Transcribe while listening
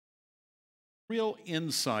real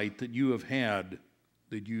insight that you have had,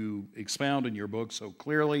 that you expound in your book so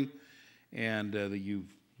clearly, and that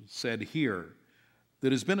you've said here,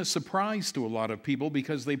 that has been a surprise to a lot of people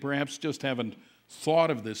because they perhaps just haven't thought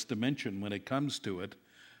of this dimension when it comes to it,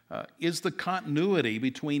 is the continuity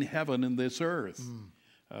between heaven and this earth.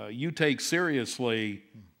 You take seriously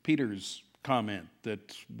Peter's comment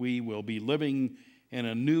that we will be living in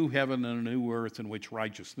a new heaven and a new earth in which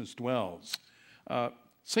righteousness dwells.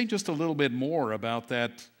 Say just a little bit more about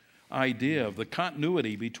that idea of the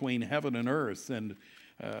continuity between heaven and earth,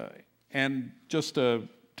 and just to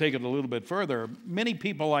take it a little bit further, many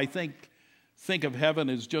people, I think of heaven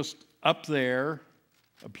as just up there,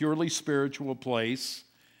 a purely spiritual place,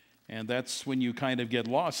 and that's when you kind of get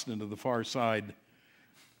lost into the far side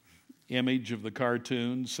image of the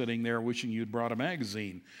cartoon sitting there wishing you'd brought a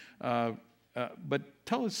magazine. But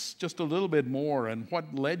tell us just a little bit more and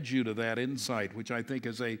what led you to that insight, which I think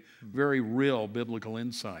is a very real biblical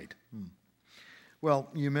insight. Well,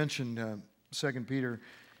 you mentioned 2 Peter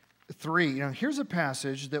 3. Here's a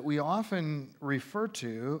passage that we often refer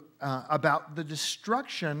to about the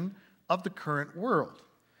destruction of the current world.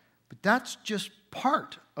 But that's just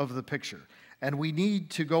part of the picture. And we need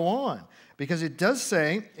to go on, because it does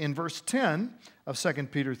say in verse 10 of 2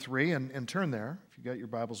 Peter 3, and turn there if you got your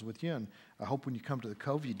Bibles with you, and I hope when you come to the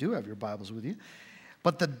Cove you do have your Bibles with you.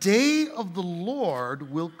 But the day of the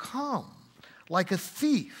Lord will come like a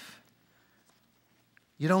thief.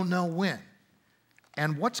 You don't know when.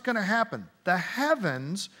 And what's going to happen? The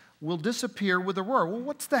heavens will disappear with a roar. Well,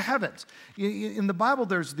 what's the heavens? In the Bible,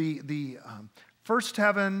 there's the first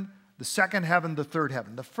heaven, the second heaven, the third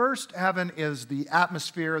heaven. The first heaven is the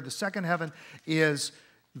atmosphere. The second heaven is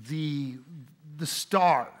the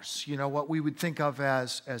stars, what we would think of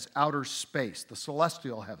as outer space, the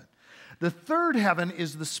celestial heaven. The third heaven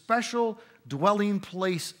is the special dwelling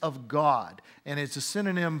place of God, and it's a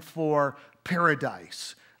synonym for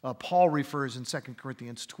paradise. Paul refers in 2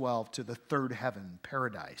 Corinthians 12 to the third heaven,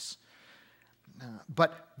 paradise.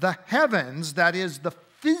 But the heavens, that is the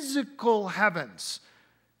physical heavens,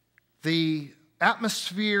 the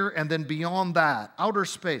atmosphere, and then beyond that, outer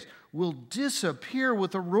space, will disappear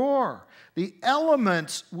with a roar. The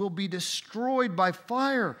elements will be destroyed by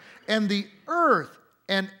fire, and the earth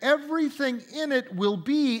and everything in it will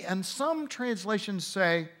be, and some translations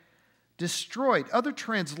say, destroyed. Other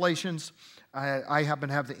translations, I happen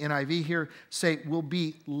to have the NIV here, say will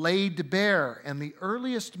be laid bare. And the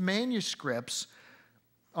earliest manuscripts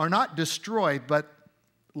are not destroyed, but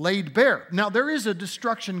laid bare. Now, there is a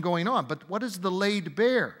destruction going on, but what is the laid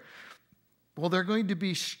bare? Well, they're going to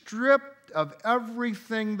be stripped of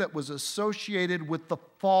everything that was associated with the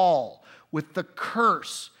fall, with the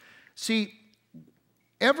curse. See,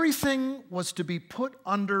 everything was to be put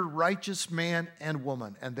under righteous man and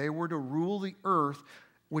woman, and they were to rule the earth,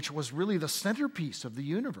 which was really the centerpiece of the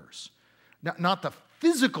universe. Not the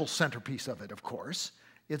physical centerpiece of it, of course.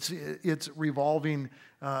 It's revolving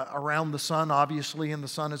around the sun, obviously, and the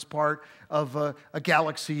sun is part of a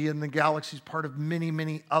galaxy, and the galaxy is part of many,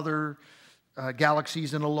 many other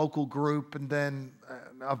galaxies in a local group, and then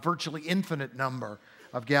a virtually infinite number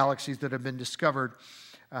of galaxies that have been discovered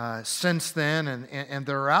since then, and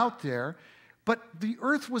they're out there. But the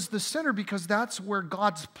earth was the center because that's where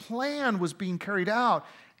God's plan was being carried out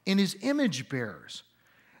in his image bearers.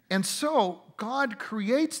 And so God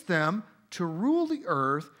creates them to rule the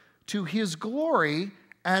earth to his glory,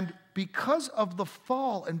 and because of the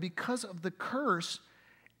fall and because of the curse,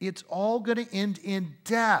 it's all going to end in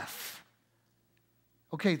death.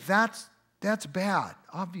 Okay, that's bad,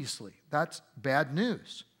 obviously. That's bad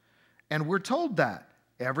news. And we're told that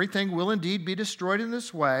everything will indeed be destroyed in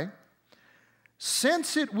this way.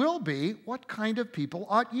 Since it will be, what kind of people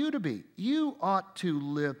ought you to be? You ought to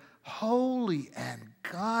live holy and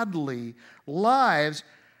godly lives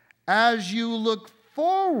as you look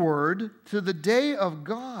forward to the day of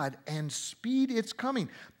God and speed its coming.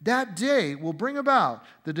 That day will bring about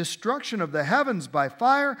the destruction of the heavens by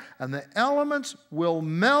fire, and the elements will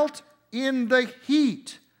melt in the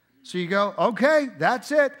heat. So you go, okay,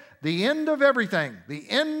 that's it. The end of everything. The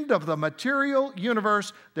end of the material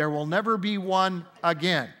universe. There will never be one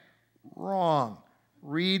again. Wrong.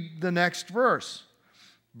 Read the next verse.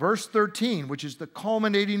 Verse 13, which is the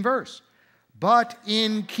culminating verse. But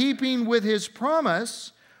in keeping with his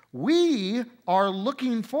promise, we are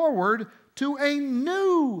looking forward to a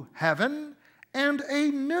new heaven and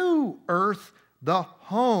a new earth, the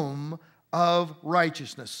home of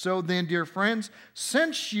righteousness. So then, dear friends,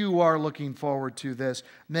 since you are looking forward to this,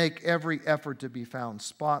 make every effort to be found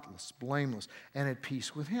spotless, blameless, and at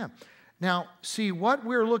peace with him. Now, see, what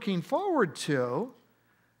we're looking forward to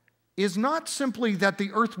is not simply that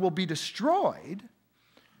the earth will be destroyed,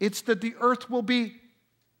 it's that the earth will be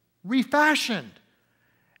refashioned.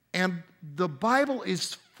 And the Bible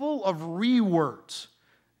is full of re-words.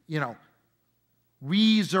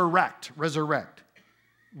 Resurrect, resurrect.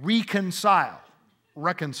 Reconcile,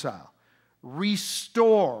 reconcile.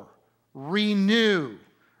 Restore, renew,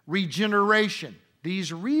 regeneration.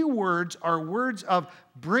 These re-words are words of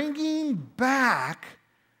bringing back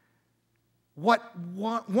what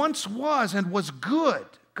once was and was good.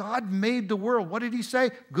 God made the world. What did he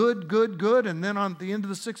say? Good, good, good. And then on the end of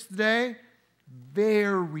the sixth day,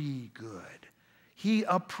 very good. He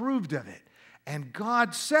approved of it. And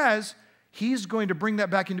God says he's going to bring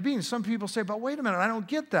that back into being. Some people say, but wait a minute, I don't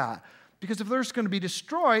get that. Because if the earth's going to be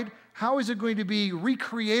destroyed, how is it going to be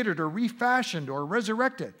recreated or refashioned or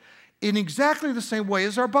resurrected? In exactly the same way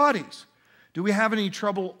as our bodies. Do we have any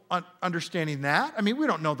trouble understanding that? I mean, we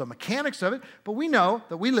don't know the mechanics of it, but we know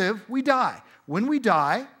that we live, we die. When we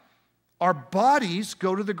die, our bodies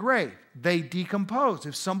go to the grave. They decompose.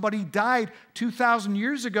 If somebody died 2,000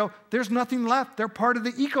 years ago, there's nothing left. They're part of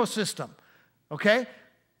the ecosystem, okay?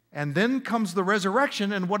 And then comes the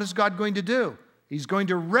resurrection, and what is God going to do? He's going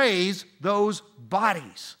to raise those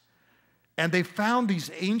bodies. And they found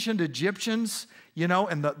these ancient Egyptians,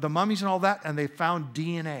 and the mummies and all that, and they found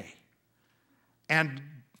DNA. And,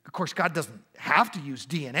 of course, God doesn't have to use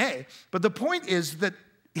DNA, but the point is that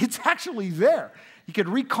it's actually there. He could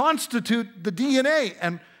reconstitute the DNA,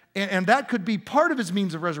 and that could be part of his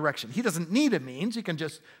means of resurrection. He doesn't need a means. He can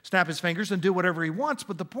just snap his fingers and do whatever he wants.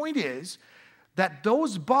 But the point is that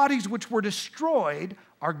those bodies which were destroyed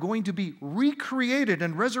are going to be recreated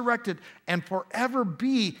and resurrected and forever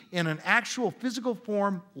be in an actual physical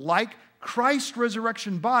form like Christ's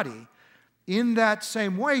resurrection body. In that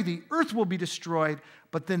same way, the earth will be destroyed,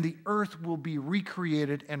 but then the earth will be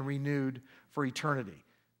recreated and renewed for eternity.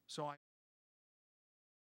 So